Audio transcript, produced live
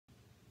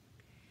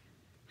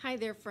Hi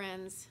there,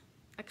 friends.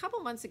 A couple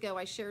months ago,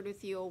 I shared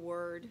with you a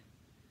word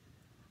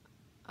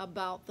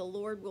about the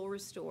Lord will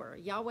restore,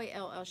 Yahweh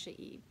El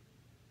Shaddai.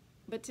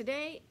 But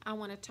today, I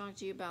want to talk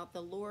to you about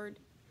the Lord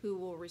who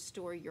will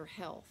restore your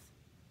health.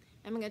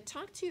 I'm going to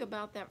talk to you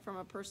about that from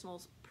a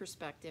personal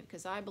perspective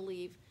because I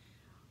believe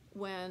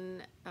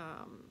when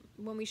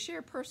we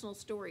share personal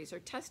stories or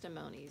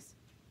testimonies,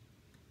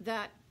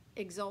 that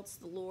exalts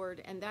the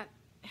Lord and that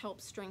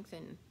helps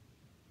strengthen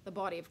the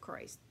body of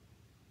Christ.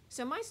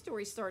 So my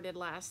story started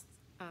last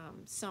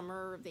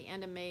summer, the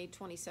end of May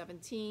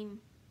 2017,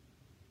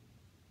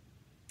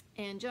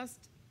 and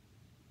just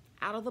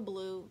out of the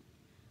blue,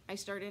 I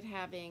started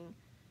having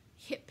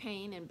hip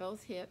pain in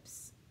both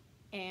hips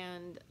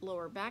and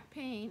lower back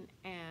pain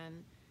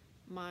and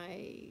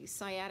my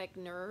sciatic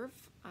nerve,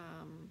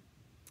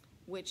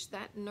 which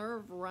that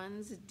nerve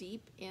runs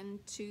deep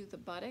into the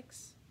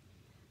buttocks.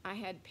 I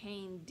had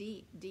pain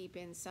deep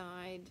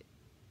inside,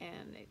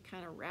 and it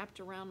kind of wrapped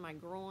around my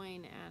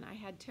groin, and I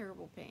had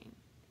terrible pain.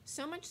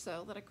 So much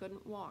so that I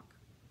couldn't walk.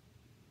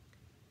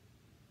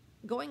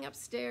 Going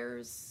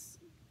upstairs,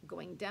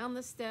 going down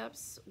the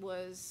steps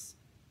was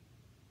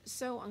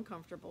so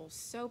uncomfortable,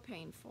 so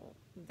painful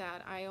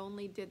that I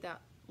only did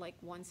that like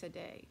once a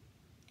day.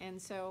 And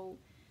so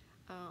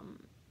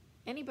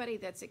anybody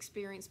that's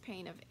experienced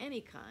pain of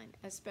any kind,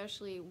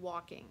 especially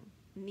walking,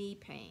 knee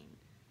pain,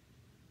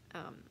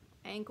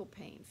 ankle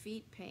pain,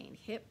 feet pain,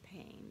 hip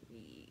pain,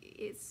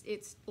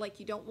 it's like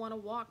you don't want to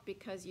walk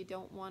because you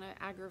don't want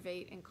to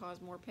aggravate and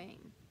cause more pain.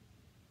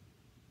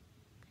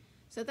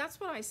 So that's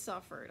what I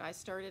suffered. I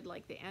started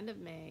like the end of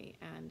May,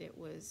 and it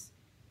was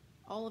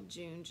all of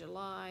June,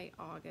 July,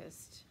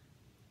 August,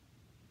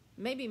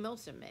 maybe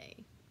most of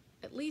May.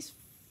 At least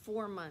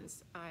 4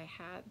 months I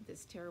had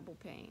this terrible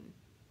pain.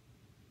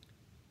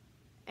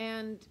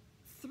 And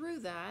through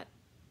that,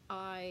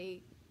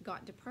 I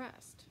got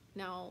depressed.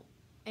 Now,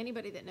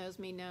 anybody that knows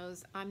me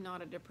knows I'm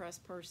not a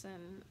depressed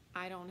person.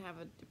 I don't have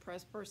a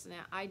depressed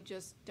personality. I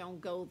just don't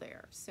go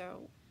there.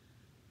 So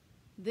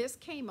this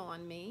came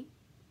on me,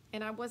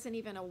 and I wasn't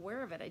even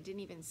aware of it. I didn't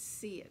even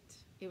see it.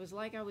 It was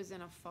like I was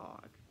in a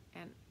fog,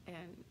 and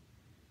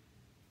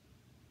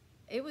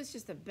it was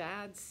just a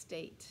bad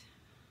state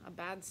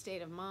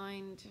of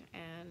mind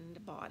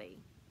and body.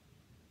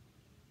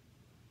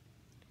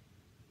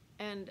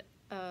 And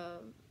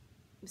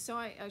so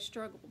I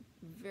struggled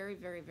very,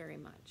 very, very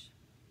much.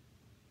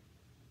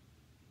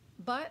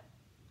 But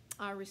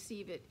I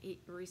received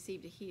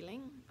a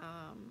healing.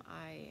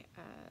 I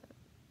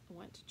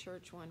went to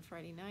church one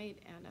Friday night,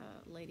 and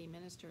a lady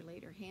minister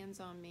laid her hands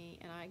on me,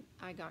 and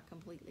I got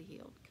completely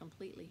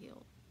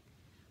healed.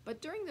 But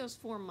during those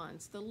 4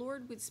 months, the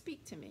Lord would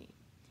speak to me,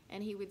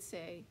 and he would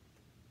say,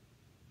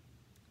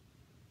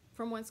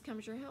 "From whence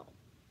comes your help?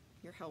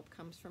 Your help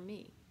comes from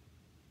me."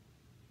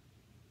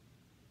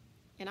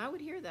 And I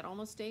would hear that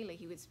almost daily.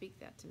 He would speak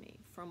that to me.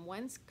 "From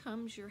whence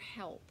comes your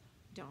help,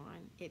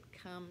 Dawn? It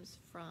comes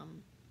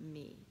from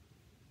me."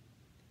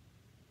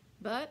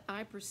 But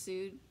I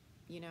pursued,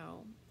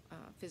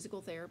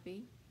 physical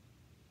therapy,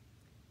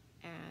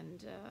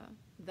 and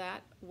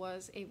that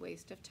was a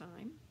waste of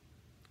time,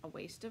 a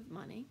waste of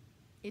money.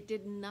 It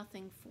did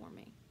nothing for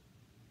me.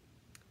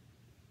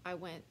 I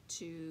went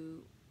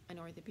to an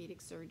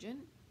orthopedic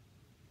surgeon,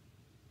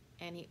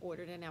 and he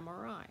ordered an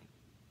MRI.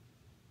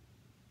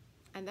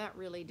 And that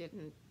really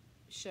didn't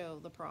show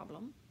the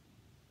problem.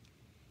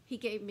 He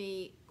gave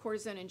me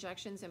cortisone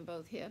injections in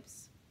both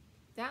hips.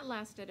 That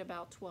lasted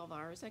about 12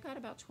 hours. I got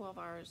about 12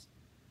 hours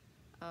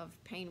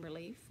of pain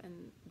relief,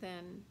 and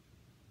then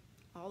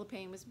all the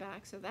pain was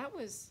back. So that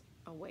was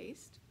a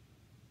waste.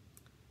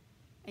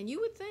 And you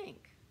would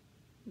think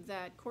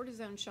that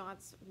cortisone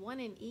shots,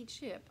 one in each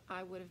hip,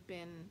 I would have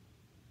been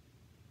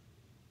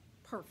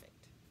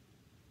perfect.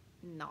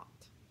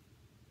 Not.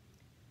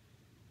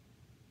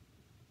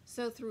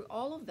 So through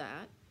all of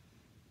that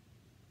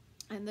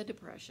and the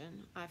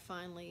depression, I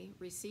finally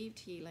received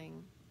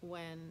healing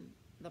when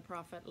the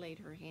prophet laid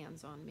her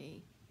hands on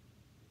me,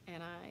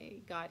 and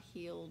I got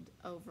healed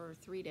over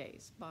 3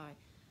 days.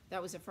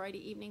 That was a Friday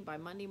evening. By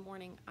Monday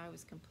morning, I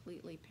was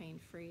completely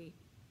pain-free.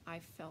 I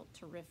felt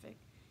terrific.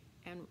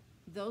 And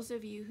those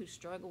of you who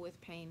struggle with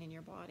pain in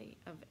your body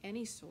of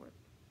any sort,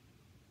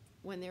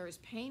 when there is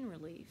pain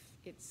relief,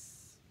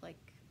 it's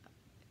like,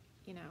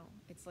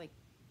 it's like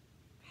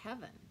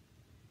heaven.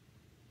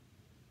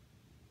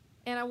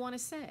 And I want to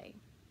say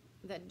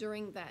that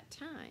during that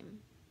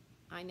time,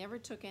 I never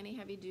took any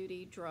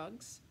heavy-duty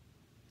drugs.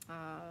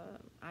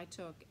 I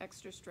took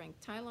extra-strength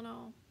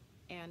Tylenol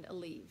and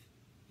Aleve,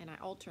 and I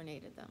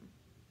alternated them.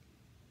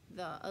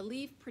 The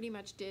Aleve pretty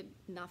much did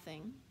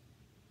nothing,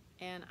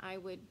 and I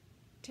would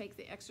take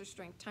the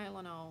extra-strength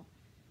Tylenol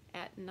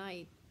at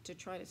night to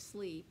try to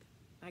sleep.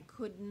 I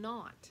could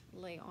not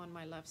lay on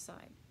my left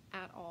side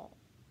at all.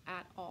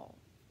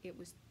 It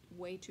was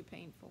way too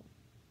painful.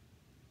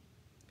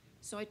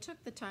 So I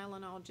took the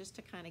Tylenol just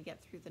to kind of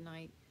get through the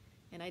night,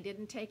 and I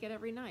didn't take it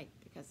every night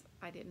because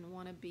I didn't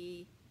want to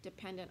be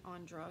dependent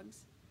on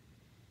drugs.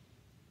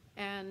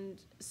 And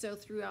so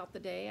throughout the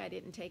day, I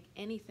didn't take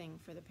anything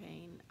for the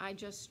pain. I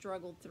just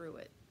struggled through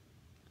it,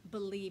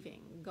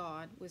 believing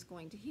God was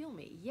going to heal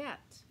me.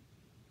 Yet,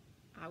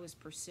 I was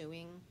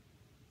pursuing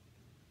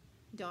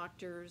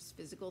doctors,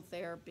 physical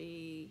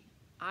therapy.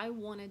 I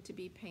wanted to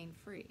be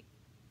pain-free.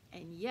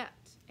 And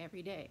yet,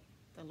 every day,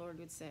 the Lord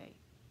would say,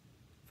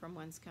 "From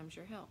whence comes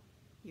your help?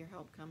 Your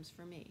help comes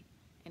from me."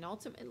 And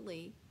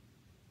ultimately,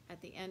 at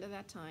the end of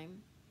that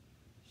time,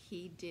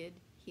 He did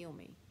heal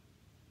me.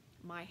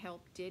 My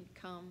help did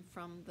come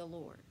from the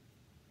Lord.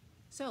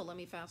 So let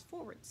me fast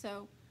forward.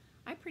 So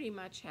I pretty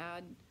much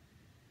had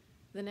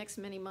the next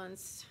many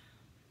months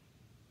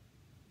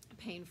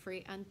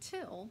pain-free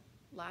until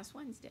last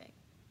Wednesday.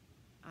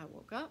 I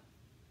woke up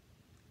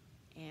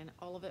and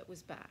all of it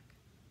was back.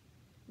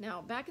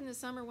 Now, back in the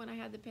summer when I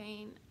had the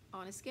pain,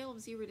 on a scale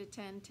of 0 to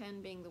 10,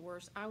 10 being the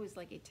worst, I was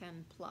like a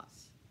 10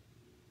 plus.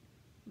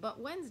 But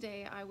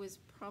Wednesday, I was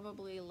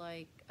probably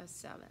like a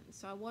 7.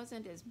 So I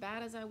wasn't as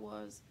bad as I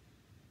was,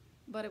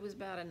 but it was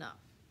bad enough.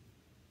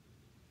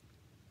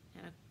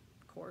 And of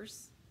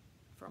course,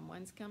 from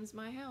whence comes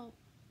my help?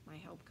 My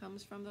help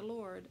comes from the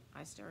Lord.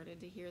 I started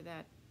to hear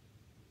that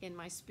in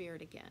my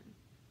spirit again.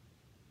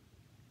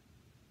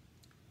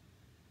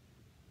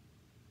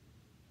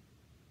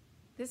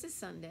 This is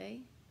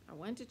Sunday. I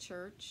went to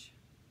church.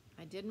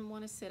 I didn't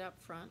want to sit up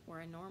front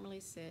where I normally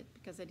sit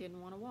because I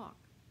didn't want to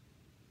walk.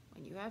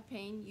 When you have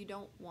pain, you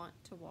don't want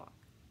to walk.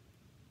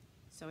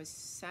 So I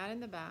sat in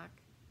the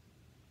back,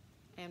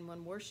 and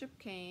when worship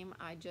came,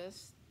 I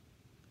just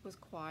was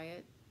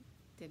quiet,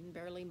 didn't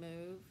barely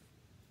move.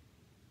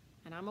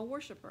 And I'm a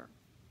worshiper.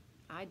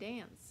 I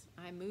dance,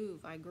 I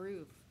move, I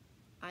groove.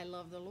 I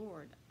love the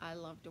Lord. I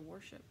love to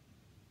worship.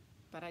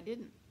 But I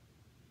didn't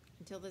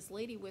until this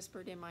lady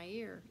whispered in my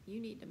ear, "You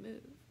need to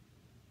move."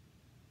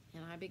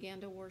 And I began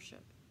to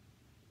worship.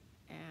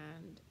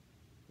 And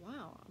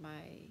wow,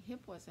 my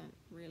hip wasn't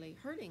really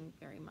hurting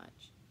very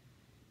much.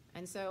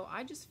 And so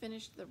I just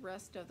finished the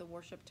rest of the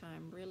worship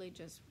time really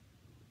just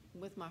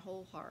with my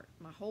whole heart,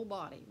 my whole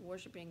body,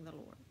 worshiping the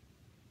Lord.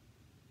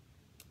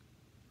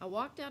 I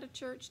walked out of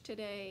church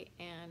today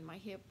and my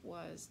hip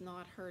was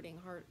not hurting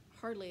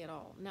hardly at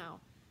all.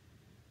 Now,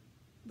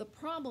 the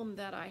problem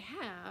that I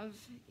have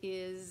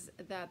is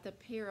that the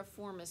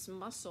piriformis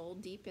muscle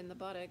deep in the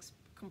buttocks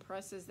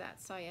compresses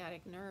that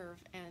sciatic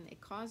nerve and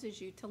it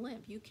causes you to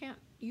limp. You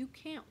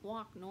can't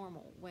walk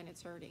normal when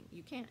it's hurting.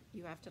 You can't.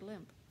 You have to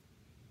limp.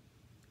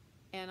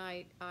 And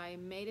I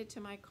made it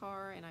to my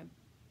car and I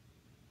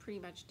pretty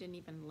much didn't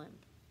even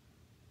limp.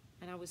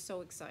 And I was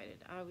so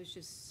excited. I was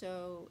just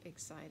so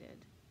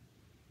excited.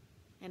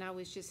 And I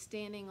was just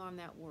standing on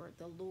that word.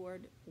 The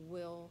Lord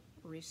will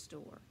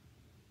restore.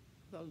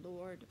 The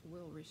Lord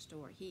will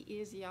restore. He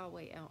is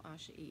Yahweh El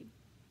Ashaib.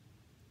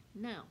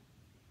 Now,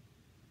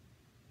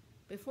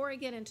 before I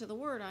get into the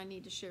word, I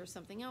need to share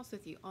something else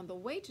with you. On the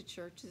way to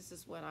church, this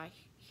is what I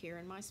hear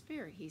in my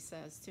spirit. He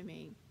says to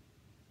me,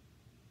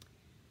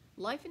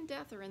 "Life and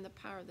death are in the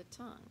power of the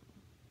tongue,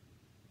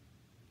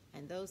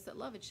 and those that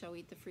love it shall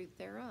eat the fruit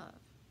thereof."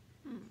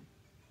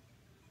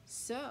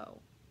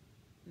 So,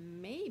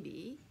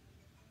 maybe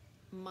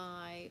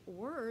my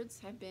words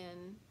have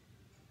been,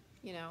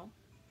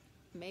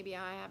 maybe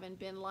I haven't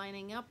been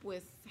lining up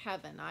with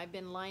heaven. I've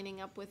been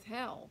lining up with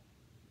hell.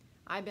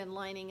 I've been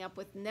lining up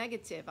with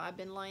negative. I've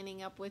been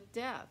lining up with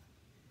death.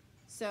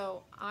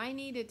 So I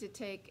needed to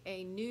take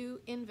a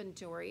new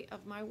inventory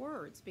of my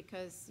words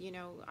because,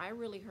 I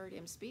really heard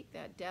him speak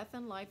that death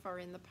and life are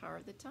in the power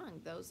of the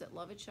tongue. Those that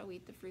love it shall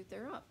eat the fruit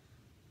thereof.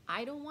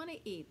 I don't want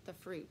to eat the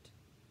fruit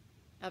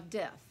of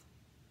death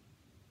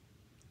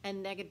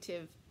and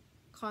negative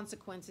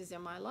consequences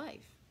in my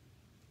life.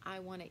 I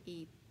want to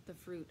eat the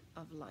fruit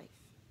of life.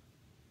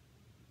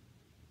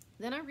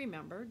 Then I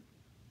remembered,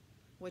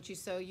 what you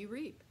sow, you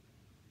reap.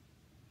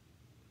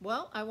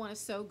 Well, I want to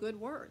sow good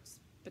words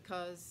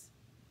because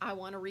I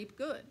want to reap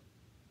good.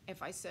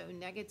 If I sow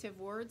negative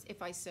words,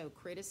 if I sow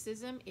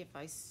criticism, if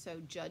I sow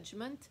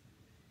judgment,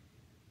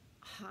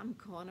 I'm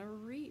going to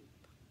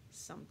reap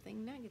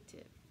something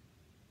negative.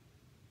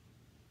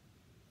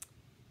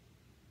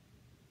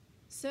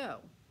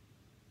 So,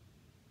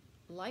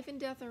 life and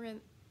death are in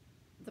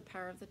the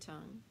power of the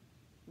tongue.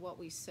 What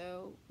we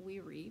sow, we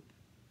reap.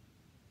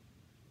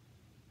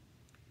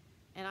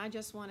 And I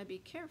just want to be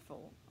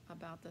careful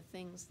about the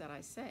things that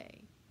I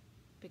say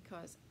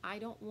because I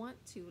don't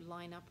want to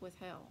line up with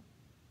hell.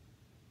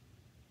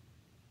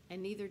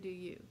 And neither do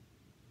you.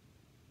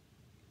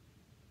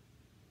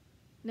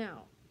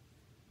 Now,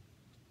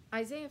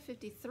 Isaiah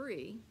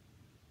 53,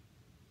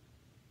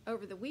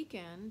 over the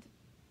weekend,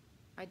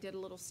 I did a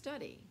little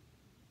study.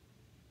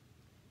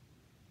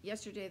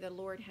 Yesterday, the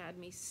Lord had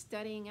me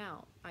studying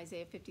out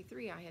Isaiah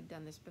 53. I had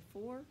done this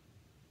before,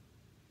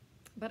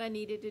 but I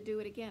needed to do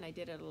it again. I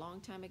did it a long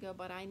time ago,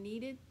 but I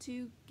needed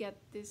to get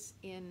this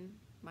in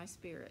my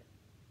spirit.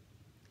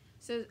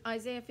 So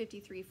Isaiah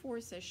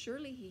 53:4 says,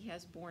 "Surely he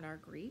has borne our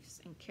griefs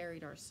and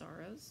carried our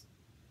sorrows."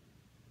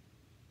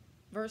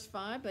 Verse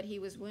 5, "But he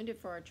was wounded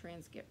for our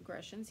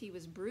transgressions. He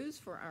was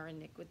bruised for our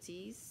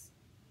iniquities.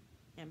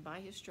 and by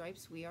his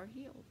stripes we are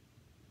healed.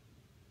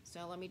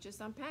 So let me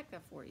just unpack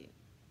that for you.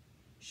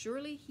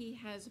 Surely he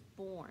has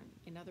borne,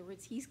 in other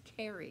words, he's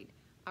carried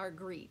our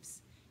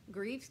griefs.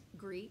 Griefs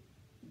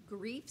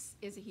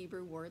is a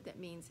Hebrew word that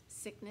means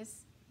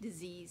sickness,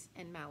 disease,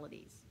 and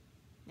maladies.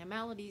 Now,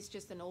 malady is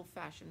just an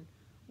old-fashioned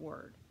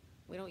word.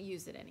 We don't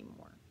use it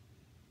anymore.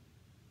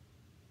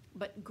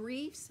 But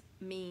griefs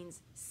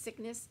means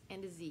sickness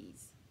and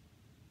disease.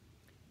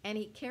 And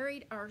he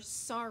carried our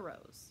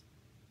sorrows.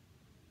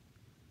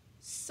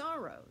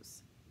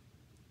 Sorrows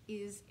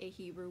is a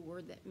Hebrew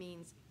word that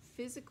means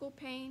physical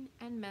pain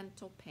and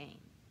mental pain.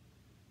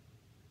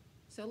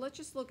 So let's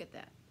just look at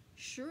that.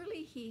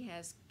 Surely he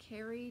has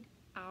carried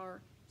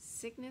our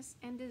sickness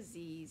and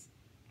disease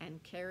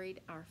and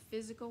carried our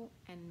physical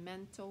and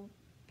mental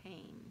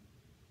pain.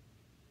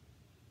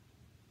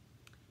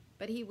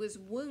 But he was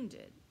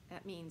wounded.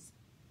 That means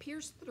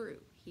pierced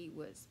through. He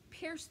was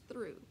pierced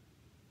through.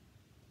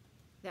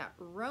 That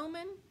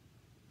Roman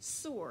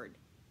sword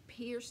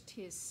pierced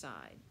his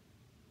side.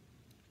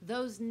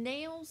 Those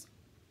nails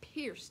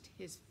pierced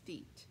his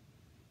feet.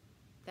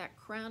 That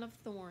crown of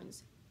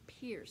thorns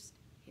pierced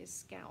his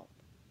scalp,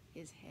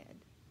 his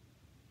head.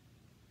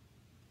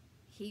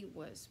 He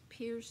was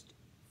pierced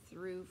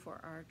through for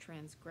our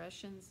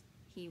transgressions.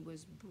 He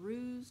was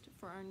bruised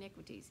for our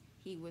iniquities.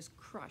 He was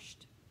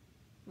crushed.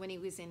 When he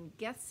was in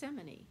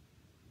Gethsemane,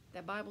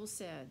 the Bible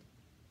said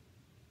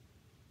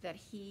that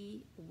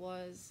he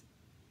was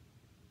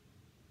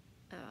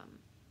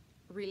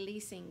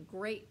releasing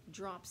great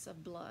drops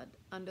of blood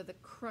under the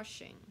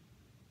crushing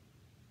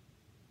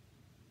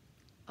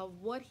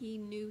of what he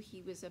knew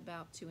he was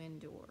about to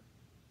endure.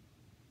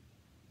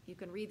 You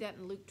can read that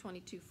in Luke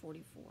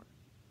 22:44.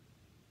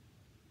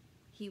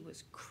 He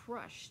was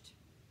crushed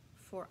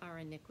for our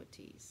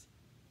iniquities.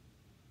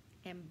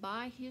 And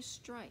by his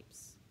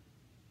stripes,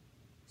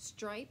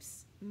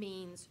 stripes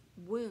means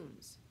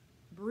wounds,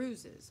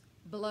 bruises,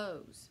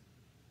 blows.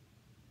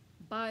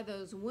 By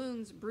those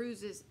wounds,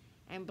 bruises,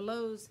 and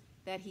blows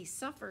that he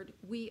suffered,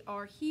 we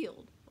are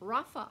healed.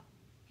 Rapha.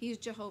 He's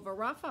Jehovah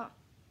Rapha.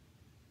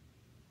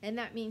 And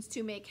that means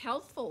to make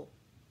healthful.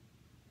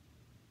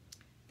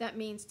 That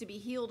means to be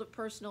healed of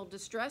personal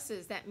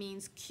distresses. That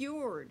means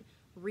cured,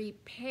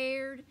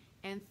 repaired,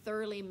 and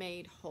thoroughly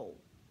made whole.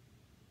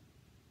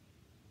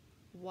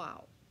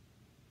 Wow.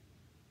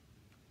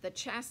 The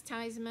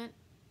chastisement,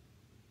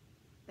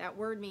 that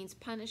word means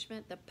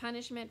punishment. The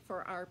punishment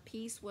for our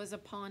peace was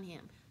upon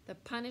him. The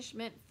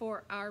punishment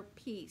for our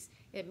peace.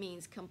 It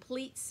means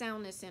complete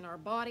soundness in our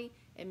body.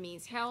 It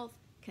means health,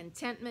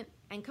 contentment,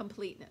 and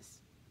completeness.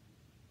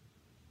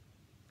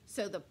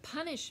 So the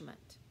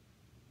punishment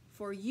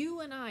for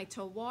you and I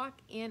to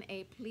walk in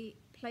a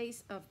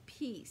place of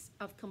peace,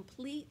 of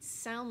complete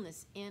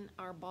soundness in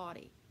our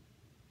body,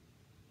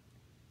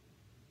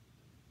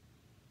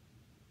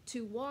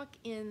 to walk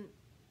in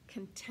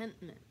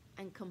contentment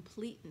and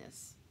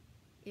completeness,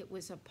 it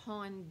was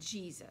upon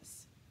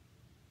Jesus.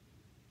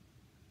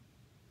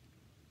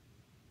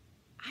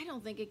 I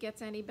don't think it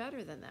gets any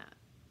better than that.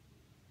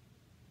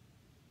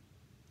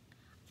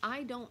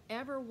 I don't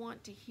ever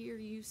want to hear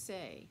you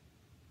say,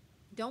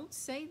 don't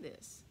say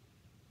this.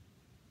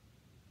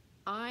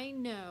 I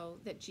know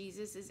that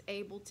Jesus is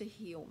able to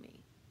heal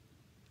me.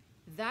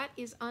 That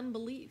is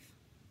unbelief.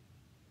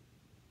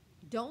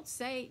 Don't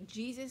say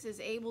Jesus is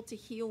able to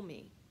heal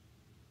me.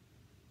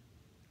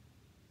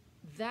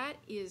 That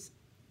is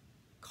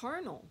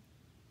carnal.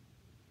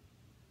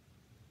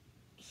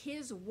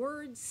 His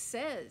word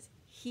says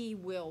he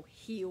will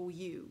heal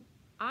you.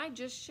 I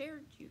just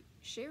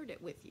shared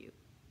it with you.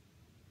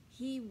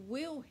 He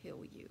will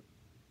heal you.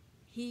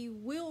 He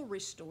will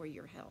restore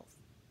your health.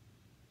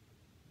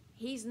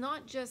 He's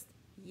not just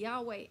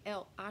Yahweh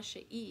El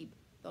Ashaib,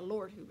 the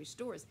Lord who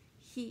restores.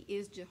 He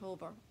is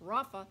Jehovah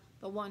Rapha,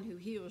 the one who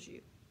heals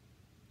you.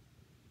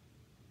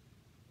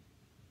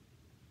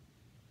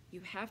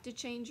 You have to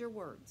change your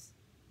words.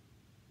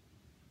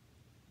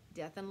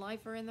 Death and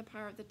life are in the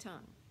power of the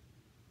tongue.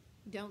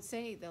 Don't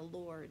say the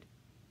Lord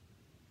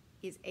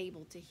is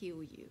able to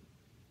heal you.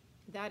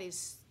 That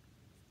is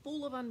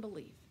full of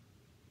unbelief.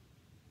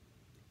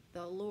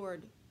 The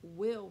Lord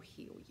will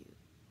heal you.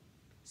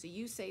 So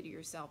you say to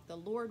yourself, the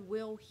Lord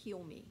will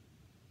heal me.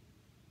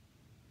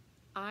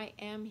 I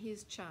am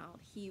his child.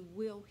 He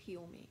will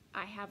heal me.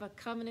 I have a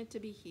covenant to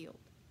be healed.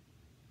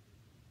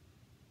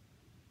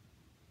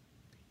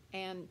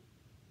 And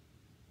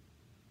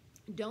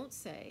don't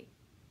say,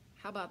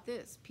 how about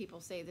this?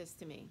 People say this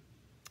to me.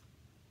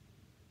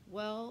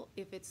 Well,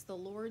 if it's the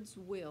Lord's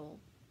will,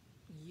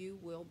 you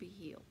will be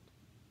healed.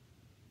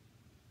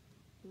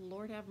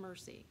 Lord have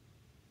mercy.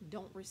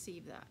 Don't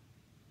receive that.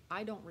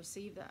 I don't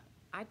receive that.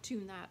 I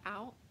tune that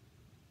out,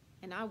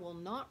 and I will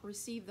not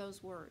receive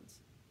those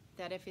words,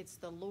 that if it's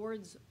the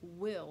Lord's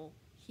will,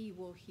 he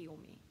will heal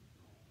me.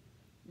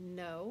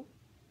 No,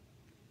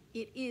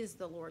 it is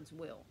the Lord's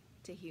will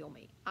to heal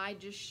me. I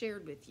just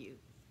shared with you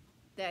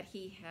that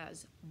he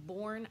has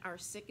borne our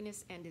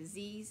sickness and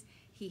disease.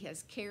 He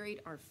has carried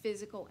our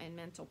physical and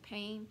mental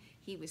pain.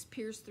 He was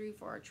pierced through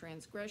for our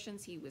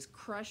transgressions. He was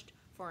crushed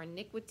for our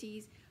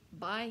iniquities.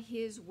 By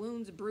his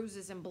wounds,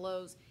 bruises, and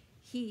blows,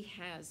 he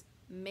has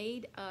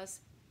made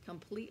us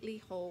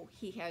completely whole.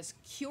 He has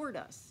cured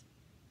us.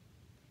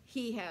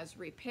 He has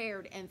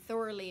repaired and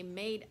thoroughly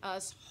made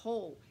us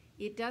whole.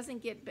 It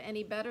doesn't get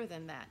any better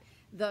than that.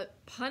 The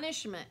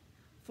punishment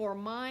for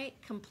my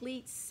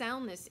complete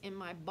soundness in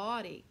my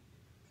body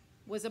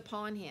was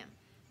upon him.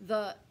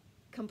 The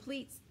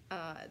complete,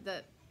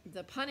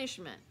 the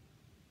punishment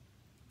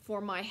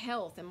for my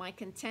health and my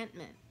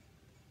contentment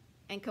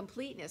and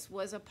completeness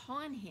was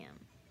upon him.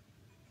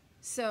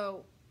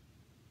 So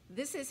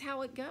this is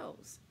how it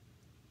goes.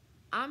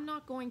 I'm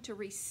not going to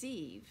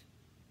receive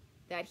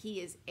that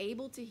he is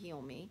able to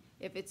heal me.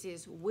 If it's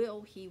his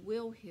will, he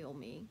will heal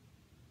me.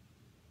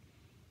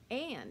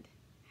 And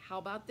how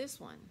about this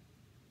one?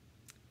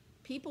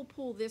 People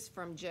pull this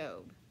from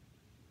Job,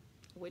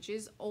 which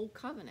is Old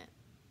Covenant.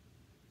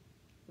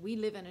 We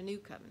live in a new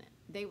covenant.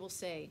 They will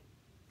say,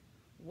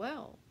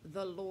 well,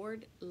 the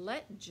Lord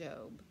let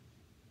Job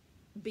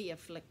be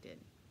afflicted.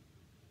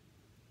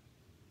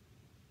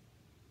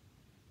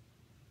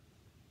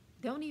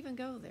 Don't even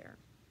go there.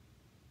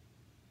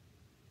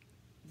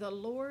 The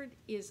Lord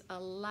is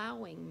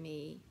allowing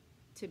me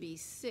to be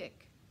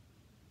sick.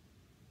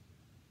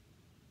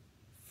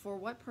 For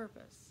what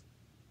purpose?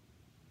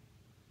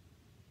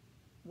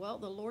 Well,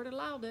 the Lord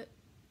allowed it.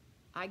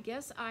 I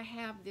guess I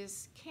have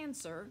this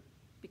cancer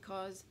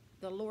because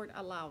the Lord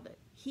allowed it.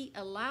 He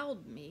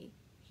allowed me.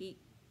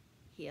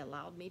 He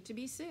allowed me to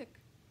be sick.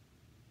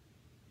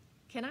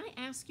 Can I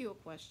ask you a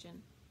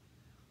question?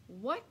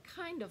 What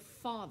kind of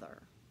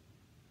father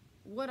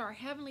would our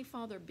Heavenly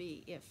Father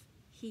be if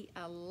he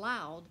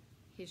allowed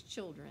his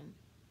children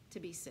to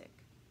be sick?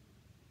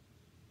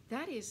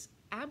 That is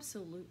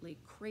absolutely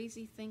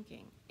crazy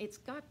thinking. It's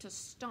got to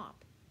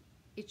stop.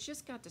 It's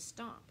just got to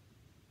stop.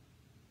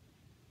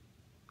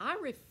 I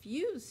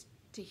refuse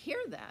to hear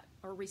that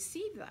or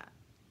receive that.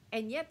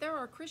 And yet there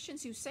are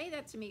Christians who say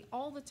that to me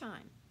all the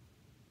time.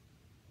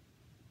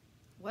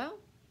 Well,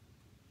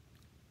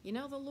 you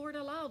know, the Lord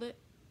allowed it.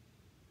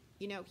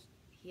 You know,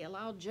 he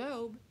allowed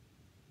Job.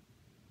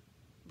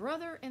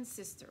 Brother and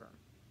sister,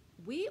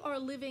 we are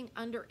living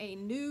under a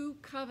new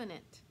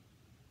covenant,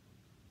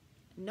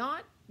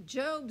 not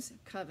Job's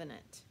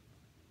covenant,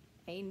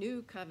 a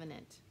new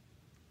covenant,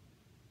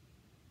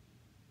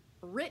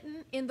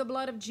 written in the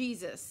blood of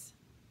Jesus,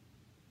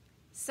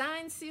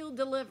 signed, sealed,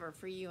 deliver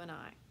for you and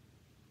I.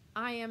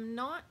 I am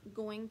not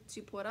going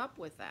to put up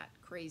with that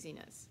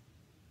craziness.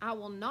 I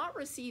will not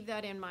receive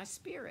that in my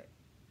spirit.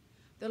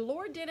 The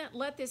Lord didn't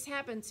let this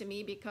happen to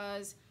me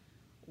because,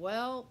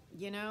 well,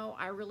 you know,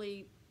 I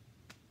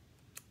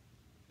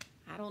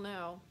don't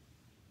know.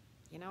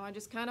 You know, I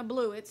just kind of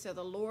blew it, so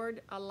the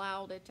Lord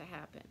allowed it to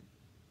happen.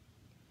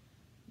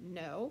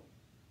 No.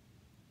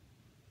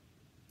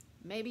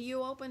 Maybe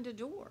you opened a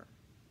door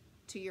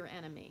to your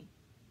enemy.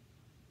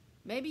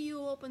 Maybe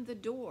you opened the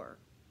door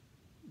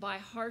by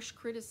harsh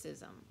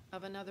criticism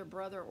of another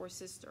brother or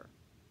sister.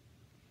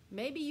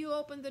 Maybe you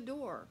opened the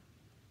door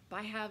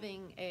by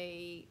having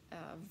a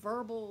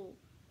verbal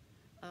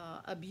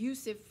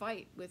abusive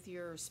fight with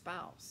your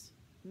spouse.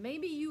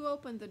 Maybe you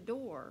opened the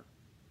door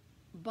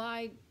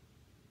by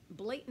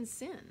blatant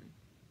sin.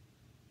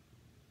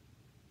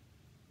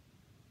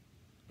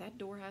 That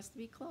door has to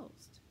be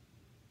closed.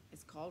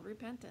 It's called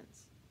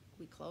repentance.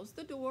 We close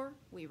the door,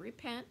 we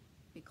repent,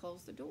 we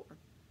close the door.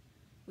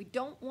 We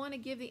don't want to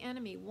give the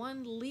enemy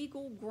one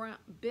legal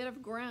bit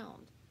of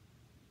ground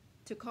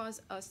to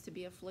cause us to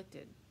be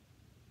afflicted.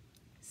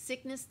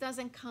 Sickness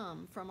doesn't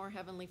come from our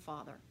Heavenly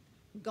Father.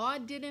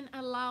 God didn't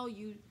allow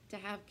you to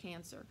have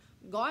cancer.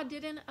 God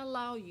didn't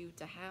allow you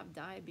to have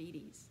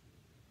diabetes.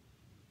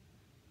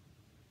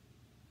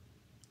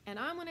 And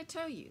I'm going to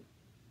tell you,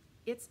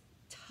 it's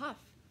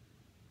tough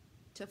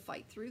to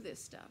fight through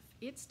this stuff.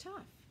 It's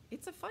tough.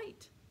 It's a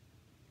fight.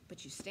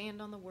 But you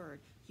stand on the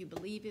Word. You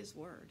believe His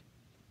Word.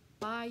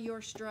 By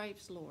your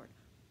stripes, Lord,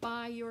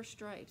 by your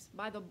stripes,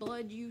 by the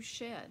blood you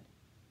shed,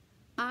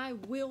 I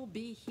will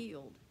be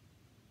healed.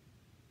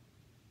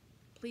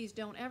 Please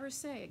don't ever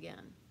say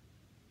again,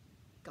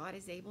 God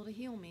is able to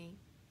heal me.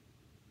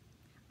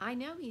 I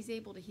know He's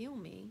able to heal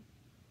me.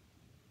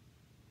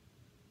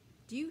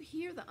 Do you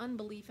hear the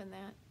unbelief in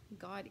that?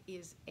 God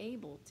is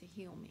able to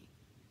heal me.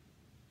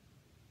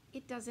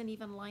 It doesn't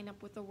even line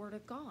up with the Word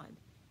of God.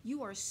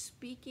 You are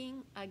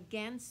speaking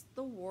against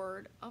the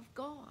Word of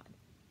God.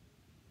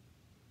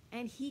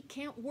 And He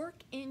can't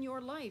work in your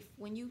life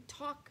when you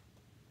talk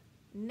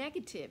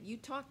negative, you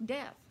talk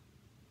death.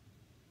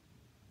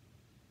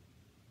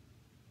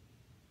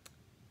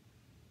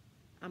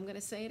 I'm going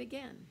to say it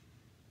again.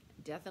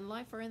 Death and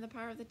life are in the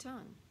power of the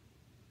tongue.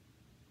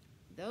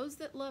 Those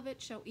that love it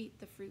shall eat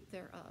the fruit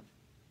thereof.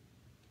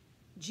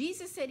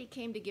 Jesus said He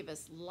came to give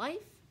us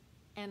life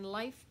and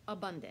life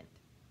abundant.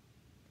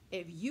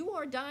 If you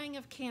are dying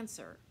of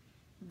cancer,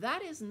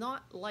 that is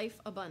not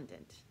life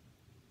abundant.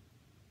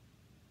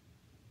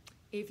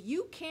 If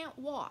you can't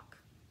walk,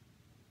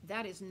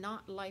 that is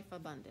not life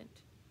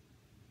abundant.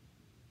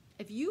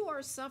 If you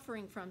are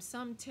suffering from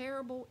some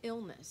terrible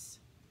illness,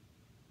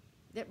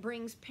 that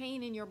brings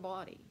pain in your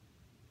body,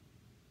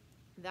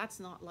 that's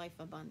not life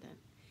abundant.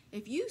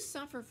 If you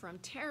suffer from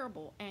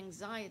terrible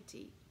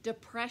anxiety,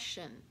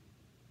 depression,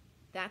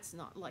 that's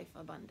not life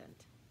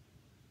abundant.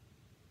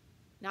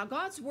 Now,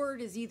 God's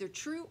word is either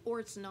true or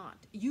it's not.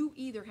 You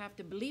either have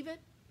to believe it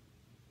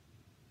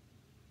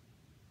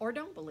or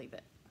don't believe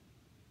it.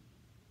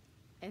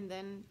 And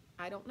then,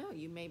 I don't know,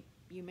 you may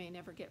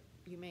never get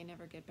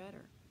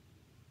better.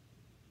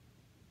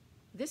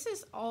 This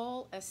is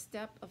all a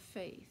step of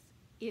faith.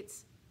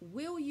 It's,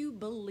 will you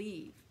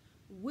believe?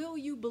 Will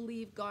you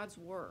believe God's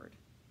word?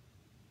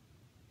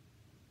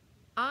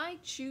 I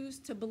choose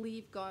to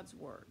believe God's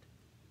word.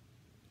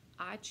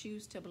 I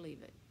choose to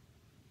believe it.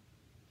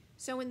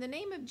 So in the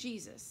name of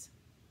Jesus,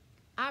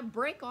 I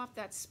break off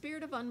that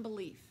spirit of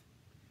unbelief.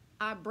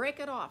 I break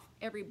it off,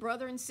 every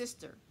brother and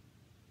sister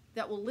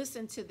that will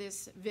listen to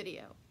this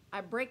video.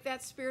 I break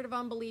that spirit of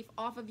unbelief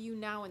off of you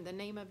now in the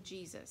name of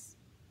Jesus.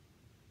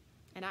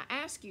 And I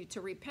ask you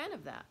to repent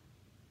of that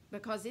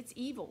because it's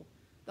evil.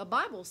 The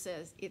Bible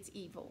says it's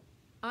evil.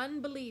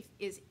 Unbelief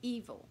is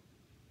evil.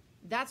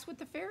 That's what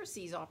the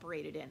Pharisees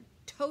operated in.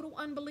 Total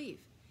unbelief.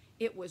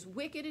 It was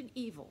wicked and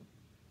evil.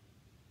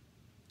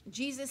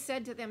 Jesus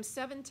said to them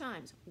 7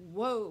 times,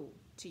 woe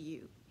to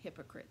you,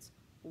 hypocrites.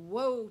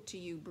 Woe to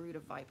you, brood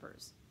of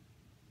vipers.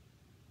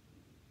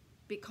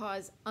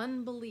 Because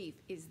unbelief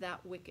is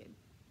that wicked.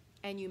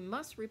 And you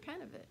must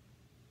repent of it.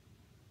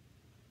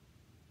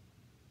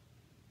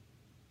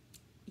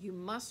 You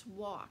must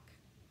walk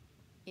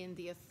in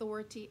the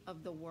authority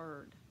of the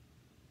word.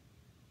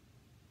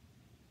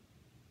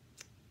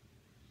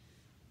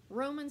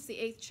 Romans, the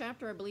 8th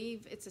chapter, I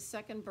believe it's the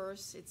 2nd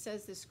verse. It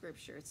says this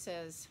scripture. It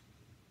says,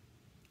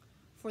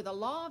 for the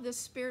law of the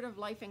Spirit of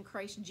life in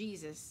Christ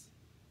Jesus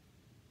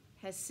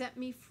has set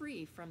me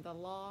free from the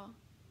law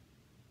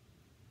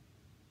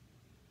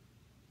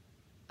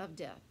of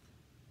death.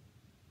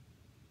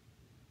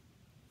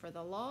 For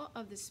the law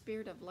of the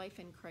Spirit of life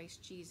in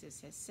Christ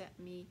Jesus has set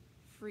me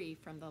free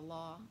from the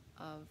law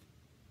of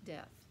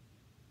death.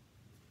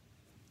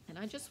 And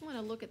I just want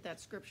to look at that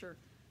scripture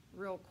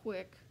real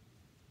quick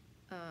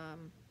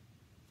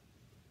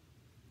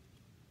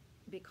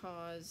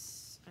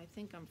because I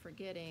think I'm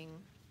forgetting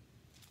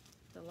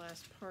the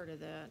last part of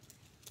that.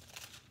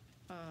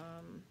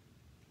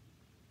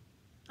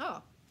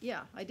 Oh,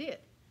 yeah, I did.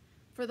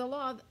 For the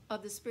law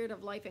of the Spirit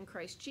of life in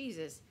Christ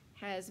Jesus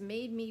has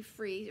made me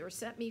free or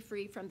set me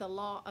free from the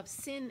law of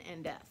sin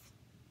and death.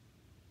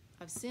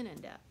 Of sin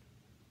and death.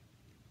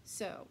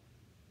 So,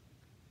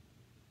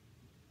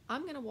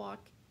 I'm going to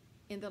walk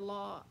in the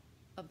law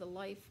of the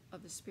life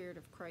of the Spirit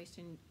of Christ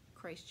in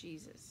Christ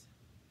Jesus.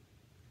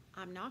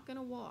 I'm not going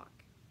to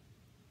walk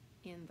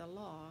in the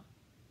law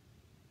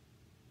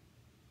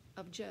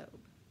of Job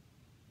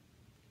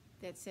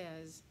that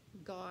says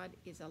God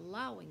is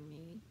allowing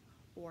me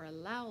or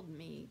allowed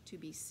me to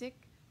be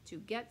sick, to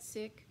get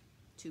sick,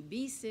 to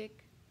be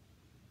sick.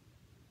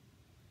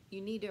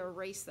 You need to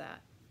erase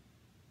that.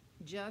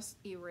 Just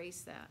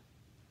erase that.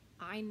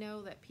 I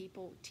know that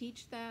people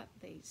teach that,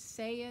 they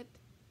say it.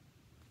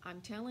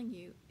 I'm telling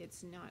you,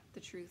 it's not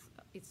the truth.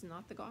 It's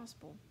not the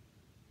gospel.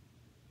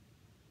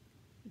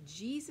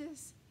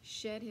 Jesus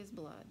shed his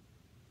blood.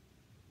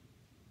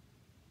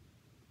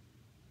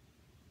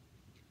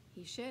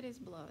 He shed his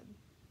blood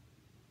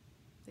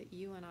that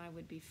you and I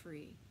would be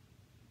free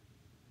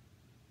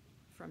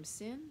from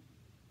sin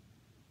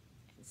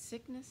and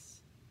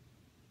sickness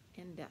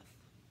and death.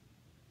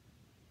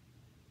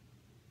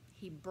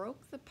 He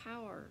broke the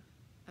power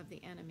of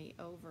the enemy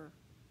over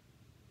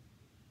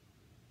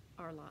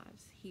our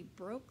lives. He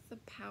broke the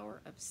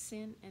power of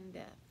sin and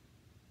death.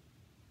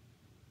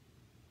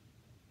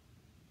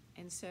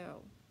 And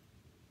so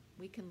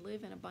we can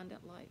live an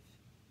abundant life.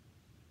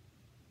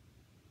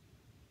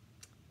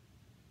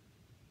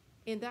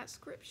 In that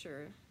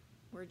scripture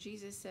where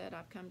Jesus said,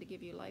 I've come to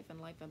give you life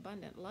and life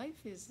abundant,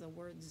 life is the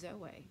word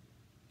Zoe,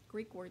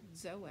 Greek word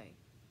Zoe.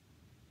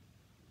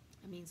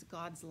 It means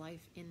God's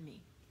life in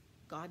me,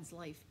 God's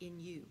life in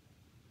you.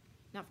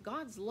 Now, if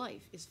God's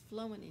life is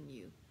flowing in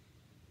you,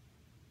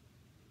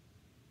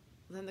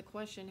 then the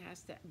question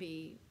has to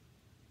be,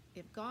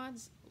 if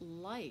God's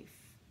life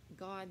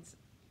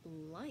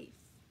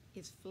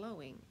is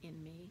flowing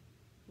in me,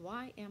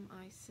 why am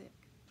I sick?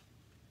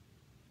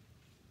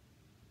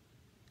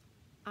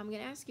 I'm going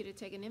to ask you to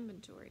take an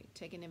inventory.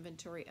 Take an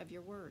inventory of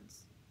your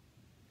words.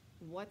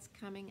 What's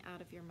coming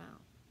out of your mouth?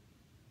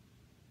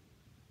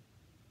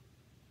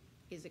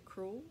 Is it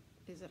cruel?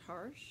 Is it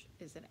harsh?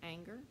 Is it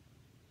anger?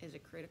 Is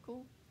it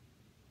critical?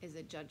 Is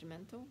it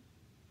judgmental?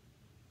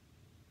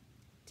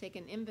 Take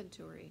an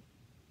inventory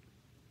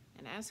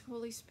and ask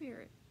Holy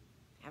Spirit,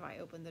 have I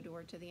opened the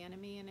door to the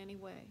enemy in any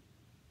way?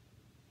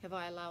 Have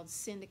I allowed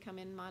sin to come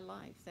in my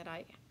life that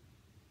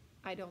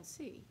I don't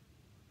see?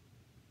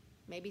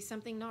 Maybe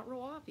something not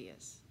real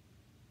obvious,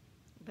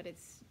 but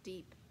it's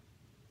deep.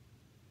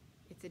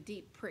 It's a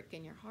deep prick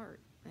in your heart,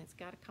 and it's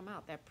got to come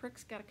out. That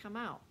prick's got to come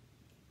out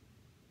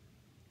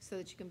so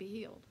that you can be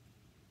healed,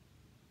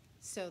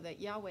 so that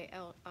Yahweh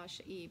El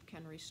Asha'ib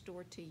can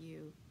restore to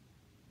you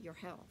your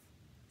health,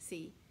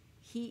 See,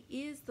 He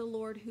is the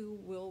Lord who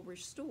will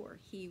restore.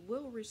 He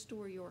will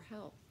restore your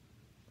health.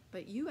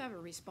 But you have a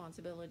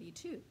responsibility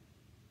too.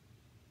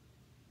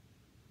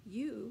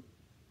 You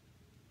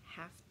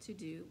have to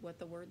do what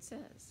the Word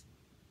says.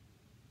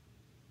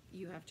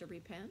 You have to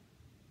repent.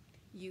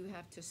 You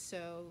have to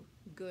sow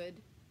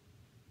good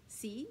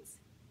seeds.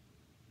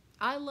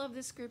 I love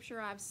this scripture.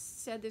 I've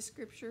said this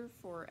scripture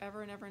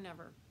forever and ever and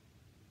ever.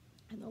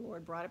 And the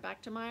Lord brought it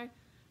back to my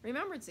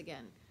remembrance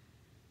again.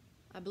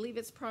 I believe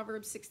it's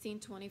Proverbs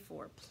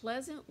 16:24.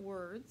 Pleasant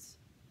words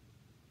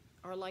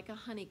are like a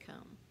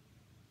honeycomb.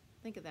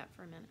 Think of that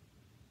for a minute.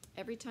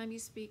 Every time you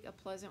speak a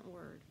pleasant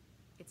word,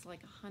 it's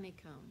like a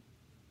honeycomb.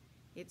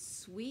 It's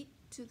sweet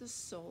to the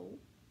soul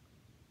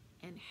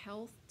and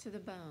health to the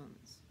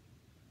bones.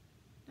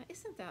 Now,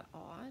 isn't that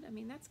odd? I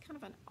mean, that's kind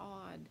of an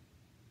odd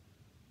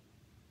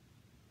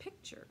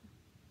picture.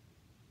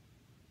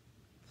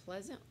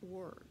 Pleasant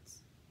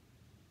words.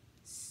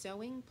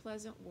 Sowing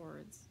pleasant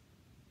words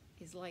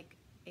is like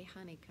a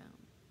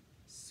honeycomb,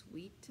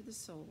 sweet to the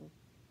soul,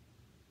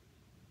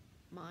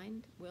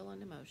 mind, will,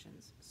 and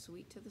emotions,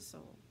 sweet to the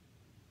soul,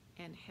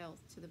 and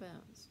health to the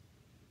bones.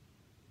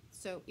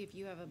 So if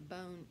you have a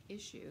bone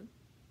issue,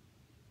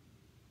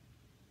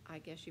 I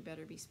guess you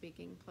better be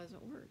speaking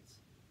pleasant words,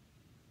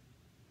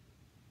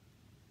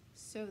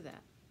 so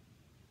that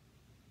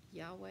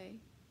Yahweh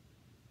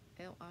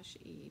El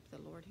Ashib,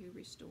 the Lord who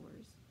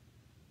restores,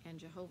 and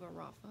Jehovah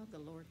Rapha, the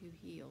Lord who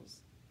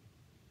heals,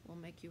 will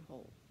make you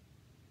whole.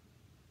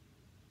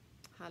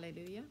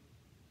 Hallelujah.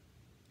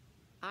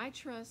 I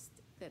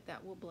trust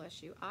that will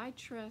bless you. I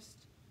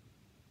trust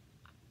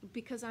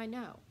because I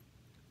know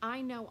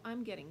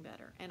I'm getting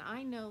better, and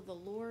I know the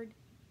Lord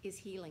is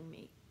healing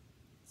me.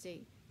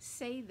 See,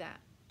 say that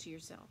to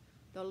yourself.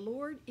 The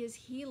Lord is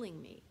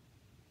healing me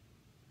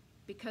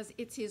because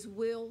it's His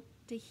will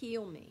to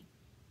heal me.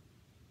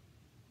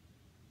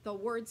 The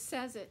Word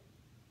says it.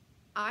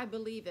 I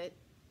believe it.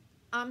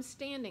 I'm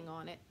standing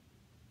on it.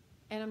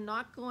 And I'm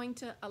not going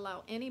to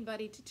allow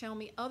anybody to tell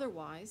me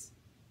otherwise.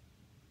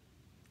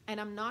 And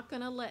I'm not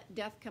going to let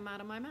death come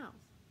out of my mouth.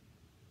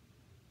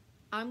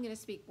 I'm going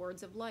to speak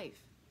words of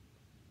life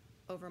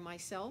over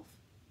myself,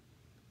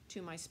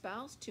 to my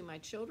spouse, to my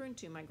children,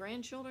 to my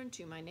grandchildren,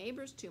 to my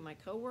neighbors, to my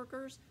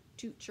coworkers,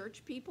 to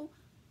church people.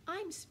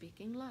 I'm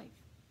speaking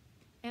life.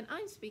 And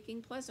I'm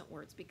speaking pleasant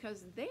words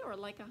because they are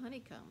like a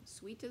honeycomb,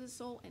 sweet to the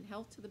soul and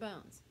health to the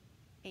bones.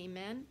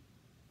 Amen.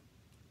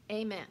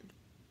 Amen.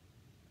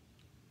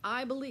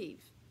 I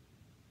believe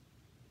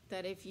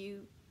that if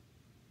you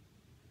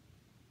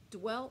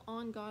dwell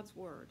on God's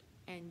word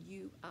and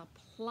you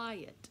apply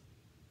it,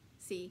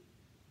 see,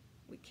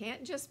 we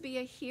can't just be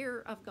a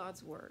hearer of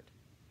God's word.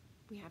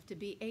 We have to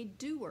be a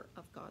doer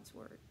of God's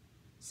word.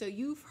 So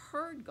you've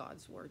heard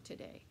God's word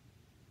today.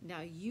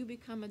 Now you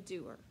become a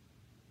doer.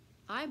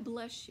 I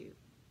bless you.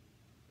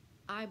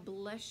 I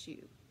bless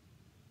you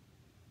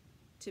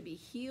to be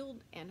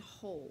healed and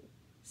whole,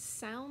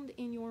 sound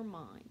in your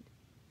mind,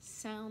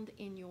 sound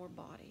in your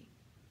body,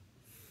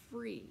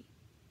 free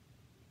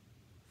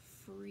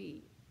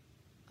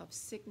of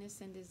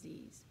sickness and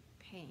disease,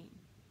 pain,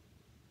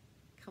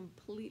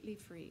 completely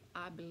free.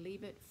 I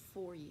believe it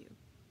for you,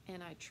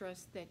 and I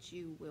trust that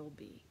you will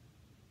be.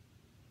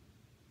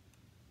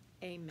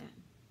 Amen.